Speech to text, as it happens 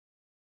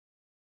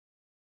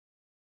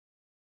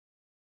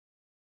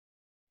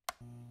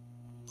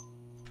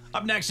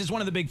Up next is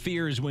one of the big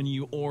fears when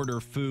you order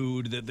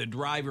food that the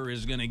driver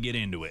is going to get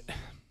into it.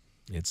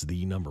 It's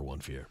the number one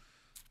fear.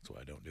 That's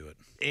why I don't do it.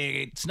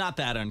 It's not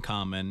that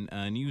uncommon.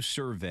 A new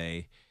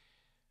survey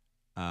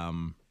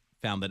found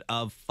that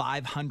of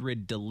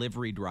 500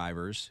 delivery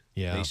drivers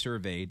they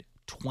surveyed,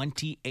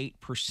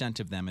 28%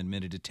 of them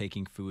admitted to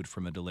taking food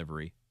from a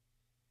delivery.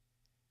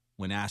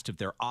 When asked if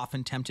they're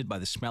often tempted by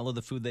the smell of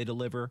the food they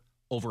deliver,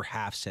 over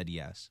half said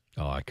yes.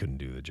 Oh, I couldn't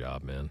do the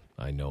job, man.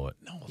 I know it.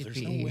 No, You'd there's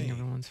be no eating way.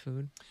 everyone's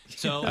food.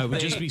 So I would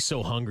just be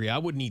so hungry. I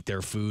wouldn't eat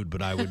their food,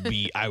 but I would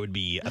be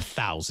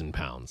 1,000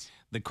 pounds.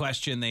 the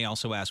question they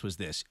also asked was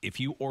this: if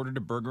you ordered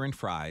a burger and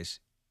fries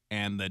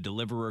and the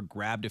deliverer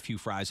grabbed a few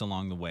fries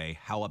along the way,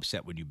 how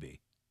upset would you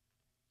be?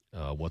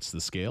 What's the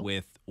scale?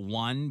 With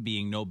 1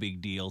 being no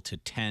big deal to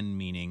 10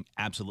 meaning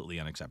absolutely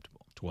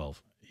unacceptable.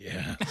 12.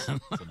 Yeah, it's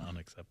an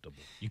unacceptable.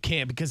 You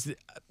can't, because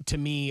to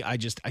me, I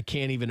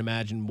can't even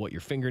imagine what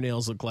your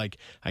fingernails look like.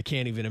 I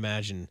can't even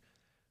imagine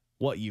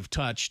what you've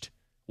touched,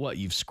 what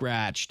you've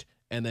scratched,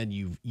 and then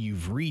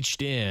you've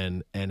reached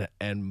in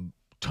and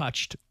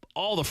touched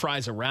all the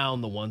fries around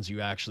the ones you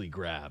actually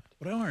grabbed.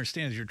 What I don't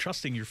understand is you're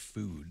trusting your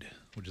food,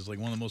 which is like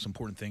one of the most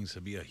important things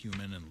to be a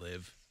human and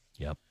live.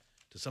 Yep.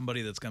 To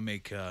somebody that's going to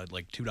make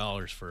like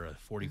 $2 for a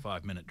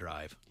 45-minute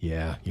drive.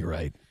 Yeah, you're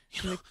right.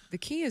 The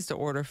key is to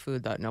order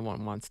food that no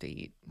one wants to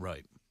eat.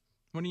 Right.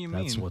 What do you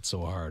mean? That's what's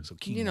so hard. So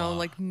quinoa. You know,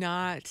 like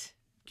not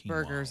Quinoa.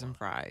 burgers and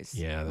fries.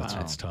 Yeah, that's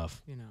Wow. what's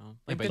tough. You know, Yeah,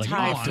 like but the you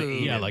Thai don't wanna food.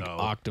 eat Yeah, it, like though.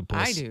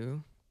 octopus. I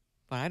do,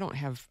 but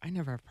I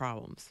never have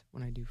problems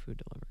when I do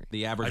food delivery.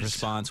 The average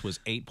response was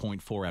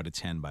 8.4 out of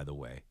 10, by the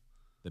way.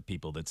 The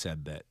people that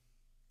said that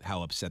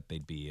how upset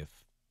they'd be if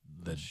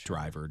the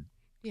driver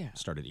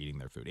started eating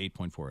their food.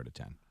 8.4 out of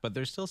 10. But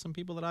there's still some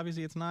people that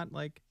obviously it's not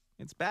like,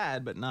 it's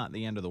bad, but not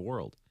the end of the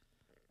world.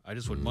 I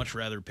just would much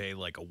rather pay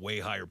like a way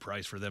higher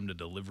price for them to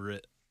deliver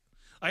it.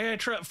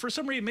 For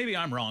some reason, maybe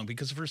I'm wrong,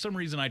 because for some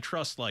reason I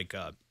trust like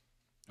a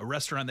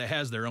restaurant that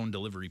has their own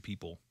delivery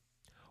people.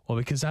 Well,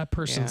 because that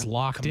person's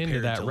locked into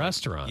Compared that to, like-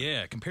 restaurant.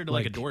 Yeah, compared to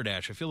like a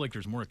DoorDash, I feel like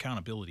there's more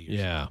accountability. Or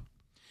Yeah. something.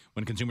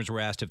 When consumers were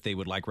asked if they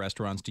would like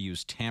restaurants to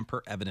use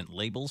tamper-evident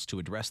labels to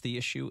address the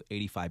issue,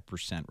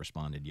 85%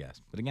 responded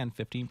yes. But again,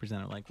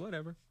 15% are like,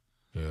 whatever.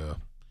 Yeah.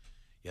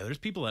 Yeah, there's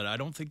people that I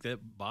don't think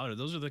that bother.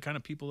 Those are the kind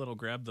of people that'll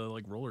grab the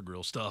like roller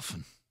grill stuff.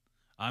 And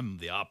I'm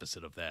the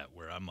opposite of that,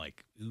 where I'm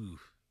like, ooh,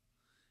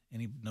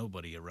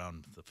 nobody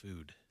around the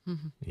food.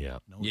 Yeah.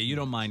 No Yeah, you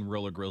don't mind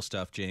roller grill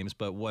stuff, James,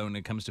 but when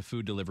it comes to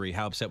food delivery,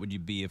 how upset would you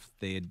be if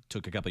they had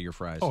took a couple of your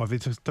fries? Oh, if they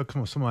took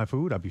some of my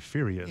food, I'd be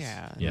furious.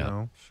 Yeah. You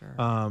know?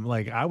 Sure.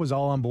 Like I was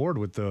all on board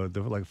with the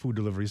like food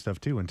delivery stuff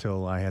too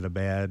until I had a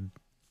bad,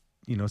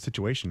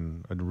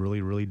 situation. A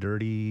really, really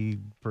dirty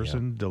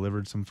person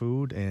delivered some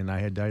food and I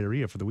had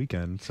diarrhea for the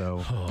weekend.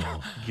 So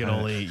You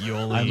only You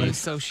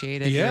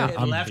associated Yeah, your,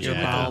 it left you your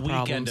with bowel a weekend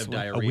problems of with-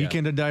 diarrhea. a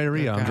weekend of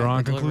diarrhea. The I'm guy-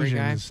 drawing the delivery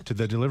conclusions to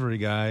the delivery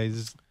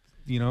guys.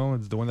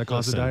 It's the one that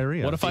caused the Listen,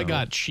 diarrhea. What if I So-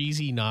 got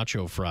cheesy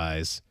nacho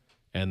fries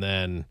and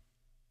then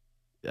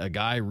a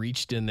guy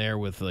reached in there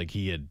with like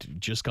he had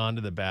just gone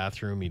to the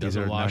bathroom. He These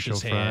doesn't are wash nacho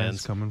his fries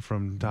hands. coming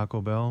from Taco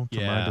Bell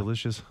to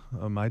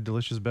my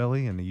delicious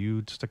belly, and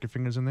you stuck your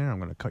fingers in there. I'm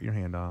going to cut your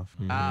hand off.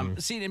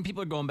 See, and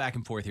people are going back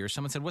and forth here.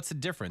 Someone said, what's the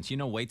difference?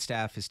 Wait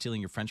staff is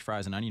stealing your French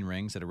fries and onion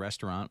rings at a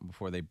restaurant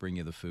before they bring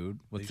you the food.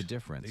 What's the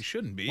difference? They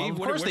shouldn't be. Well, of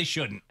course they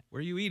shouldn't. Where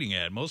are you eating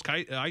at? Most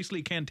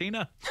Isley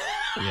Cantina?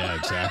 Yeah,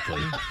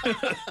 exactly.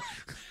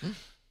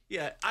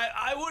 Yeah,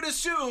 I would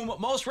assume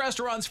most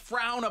restaurants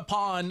frown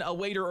upon a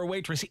waiter or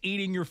waitress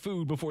eating your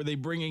food before they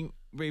bring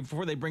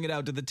it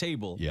out to the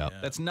table. Yeah.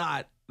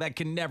 That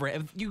can never.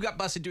 If you got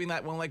busted doing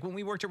that when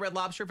we worked at Red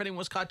Lobster, if anyone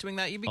was caught doing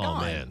that, you'd be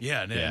gone. Man.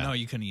 Yeah, no,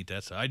 you couldn't eat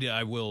that. So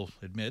I will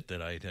admit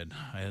that I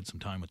had some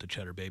time with the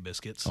Cheddar Bay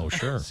biscuits. Oh,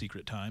 sure.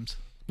 Secret times.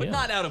 But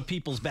not out of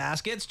people's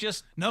baskets,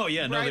 just No,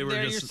 right they were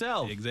there just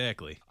yourself.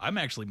 Exactly. I'm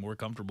actually more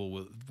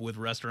comfortable with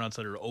restaurants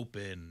that are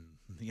open.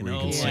 You Where you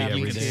know, can see like you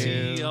can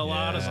everything. see a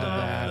lot of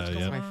stuff.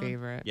 That's my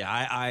favorite. Yeah,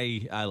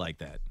 I like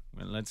that.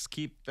 Well, let's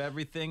keep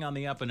everything on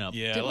the up and up.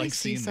 Yeah, I Didn't like we see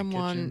seeing the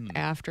someone kitchen.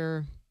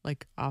 after,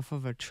 like, off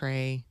of a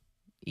tray,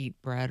 eat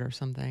bread or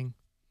something?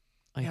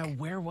 Like, Yeah,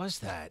 where was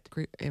that?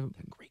 great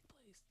place.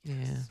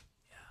 Yeah.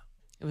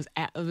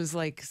 It was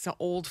like some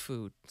old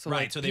food. So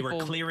Right, like so they were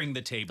people- clearing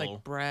the table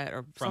like bread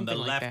or from the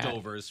something like that.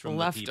 leftovers from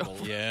The the people.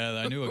 leftovers.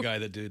 Yeah, I knew a guy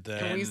that did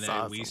that. And we And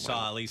saw then we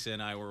someone. saw, Lisa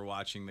and I were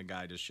watching the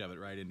guy just shove it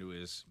right into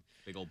his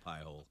big old pie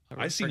hole.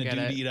 I've seen a Forget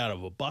dude it. eat out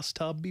of a bus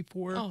tub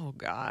before. Oh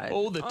God.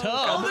 the tub.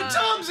 Oh, the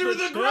tubs are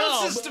the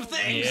grossest of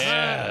things.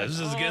 Yeah,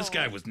 this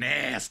guy was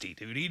nasty,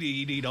 dude. He'd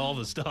eat all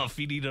the stuff.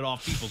 He'd eat it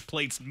off people's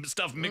plates and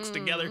stuff mixed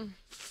together.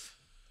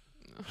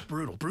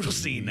 Brutal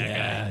scene,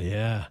 that guy.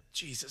 Yeah.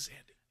 Jesus, Andy.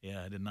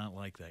 Yeah, I did not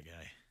like that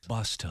guy.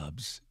 Bus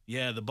tubs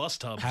Yeah, the bus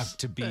tubs. have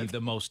to be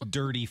the most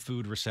dirty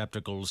food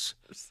receptacles.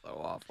 So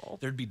awful.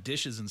 There'd be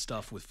dishes and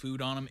stuff with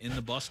food on them in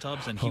the bus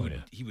tubs, and he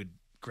would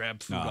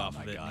grab food off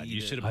of it. And eat You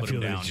it. should I have put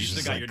him feel like down. it's You should have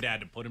just got like- your dad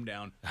to put him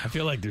down. I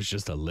feel like there's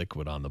just a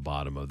liquid on the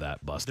bottom of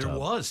that bus There tub.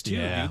 was too,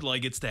 Yeah. dude.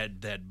 Like it's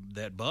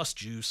that bus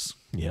juice.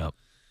 Yep.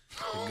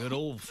 Good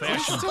old There's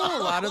fashioned. still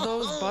a lot of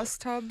those bus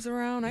tubs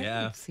around. I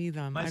Yeah. don't see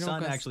them. My I don't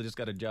son go actually just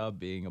got a job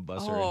being a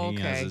busser, Oh, and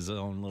he has okay. his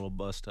own little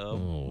bus tub.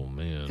 Oh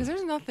man. Because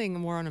there's nothing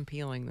more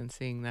unappealing than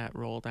seeing that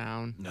roll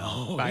down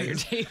No, by your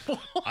table.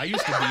 I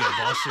used to be a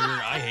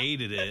busser. I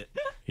hated it.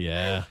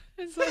 Yeah.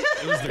 It's like,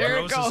 It was the there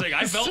it grossest goes. thing.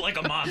 I felt like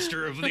a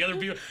monster of the other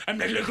people. I'm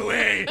like, look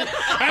away.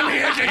 I'm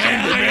here to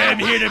I'm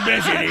here to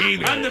mess it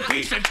either. I'm the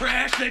piece of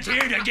trash that's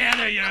here to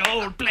gather your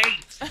old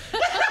plates.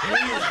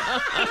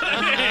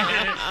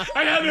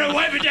 I have to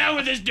wipe it down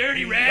with this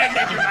dirty rag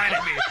that provided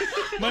me.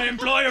 My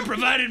employer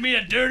provided me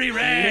a dirty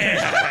rag.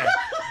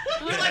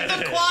 You're like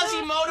the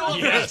Quasimodo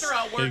of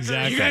restaurant workers.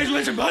 Exactly. You guys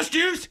want some bus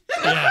juice?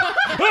 Yeah.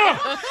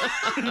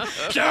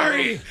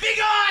 Sorry. Be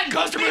gone!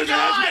 Customers are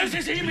not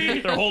supposed to see me.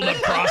 They're holding up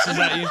crosses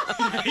at you.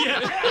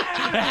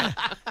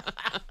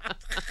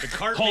 The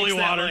cart Holy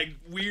makes water. that, like,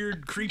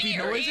 weird, creepy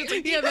noise. It's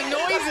like, Yeah, the noise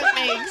it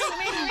makes.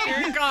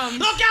 Here it comes.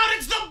 Look out!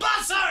 It's the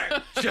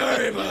busser!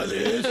 sorry about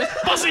this.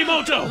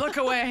 Busimoto. Look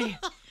away.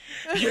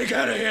 You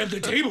gotta have the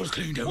tables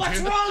cleaned, don't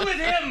What's you? wrong with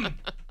him?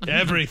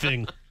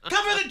 Everything.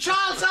 Cover the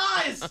child's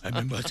eyes! I've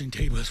been busting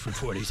tables for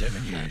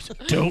 47 years.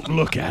 Don't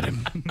look at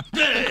him.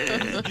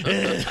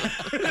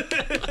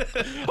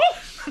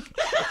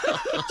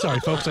 Sorry,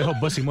 folks. I hope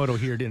Busimoto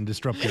here didn't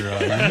disrupt your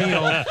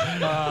meal.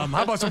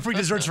 How about some free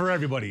desserts for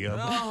everybody?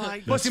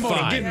 Busimoto,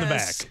 fine. get in the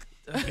back.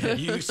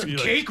 Use some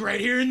cake right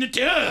here in the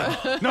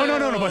tub. No,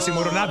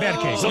 Busimoto, not that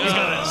cake. Someone's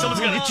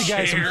gotta Get you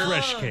guys some share.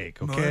 fresh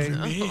cake, okay?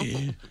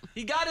 Me.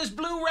 He got his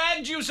blue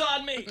rag juice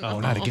on me. Oh,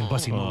 not again,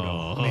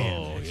 Busimoto.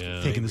 Man,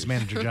 yeah. taking this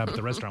manager job at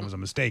the restaurant was a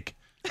mistake.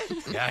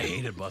 Yeah, I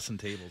hated bussing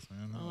tables,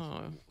 man.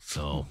 Oh.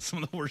 So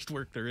Some of the worst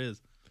work there is.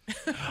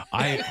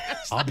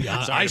 I'll be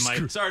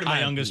honest. Sorry to my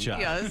youngest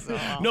child. Yes.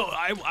 Oh. No,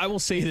 I will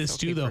say this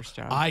okay, too though. first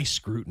job. I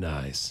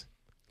scrutinize.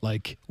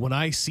 Like when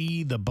I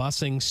see the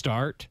busing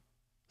start,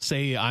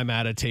 say I'm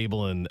at a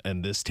table and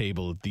this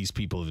table, these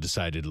people have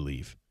decided to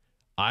leave.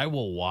 I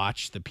will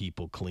watch the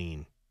people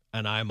clean,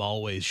 and I'm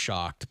always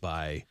shocked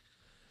by.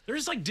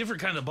 There's like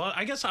different kind of bus.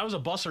 I guess I was a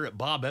busser at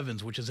Bob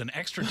Evans, which is an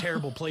extra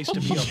terrible place to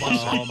be a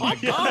busser. Oh my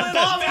god!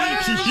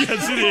 Yes,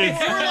 it is.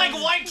 They were like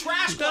white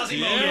trash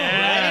Quasimodo.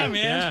 Yeah, man.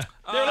 Yeah.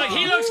 They're like,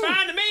 he looks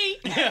fine to me.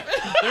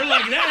 They're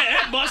like,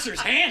 that busser's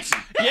handsome.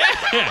 Yeah.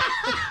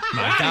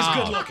 My He's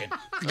God. good looking.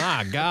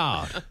 My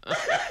God.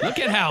 Look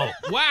at how,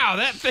 wow,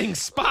 that thing's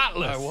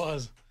spotless. I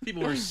was.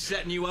 People were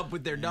setting you up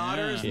with their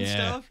daughters and Yeah.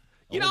 stuff.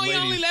 You know, Old he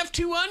only ladies. left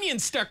 2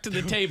 onions stuck to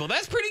the table.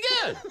 That's pretty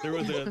good. There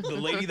was the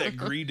lady that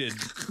greeted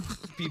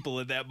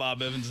people at that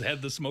Bob Evans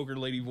had the smoker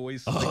lady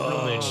voice.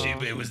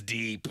 Like, it was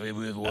deep. It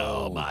was,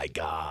 whoa. Oh, my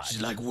God.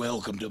 She's like,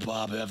 welcome to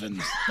Bob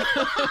Evans.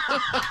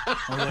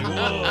 I'm like,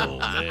 whoa,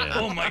 man.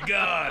 oh my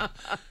God.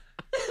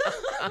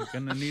 I'm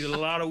gonna need a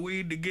lot of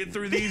weed to get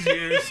through these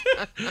years.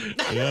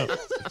 Yep.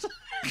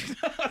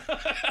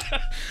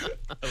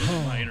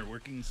 My inner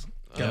workings.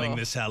 Coming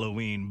this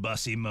Halloween,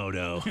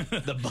 Busimoto,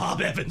 the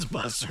Bob Evans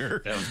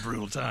busser. That was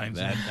brutal times.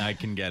 That I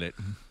can get it.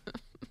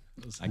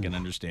 I can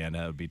understand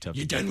how it would be tough.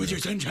 You to done get with through.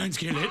 your sunshine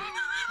skillet?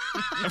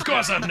 Of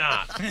course I'm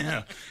not.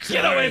 Yeah.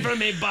 Get away from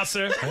me,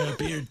 busser. I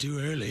appeared too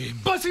early.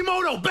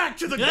 Busimoto, back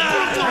to the broom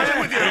closet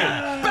with you!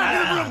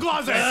 Back to the broom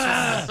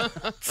closet!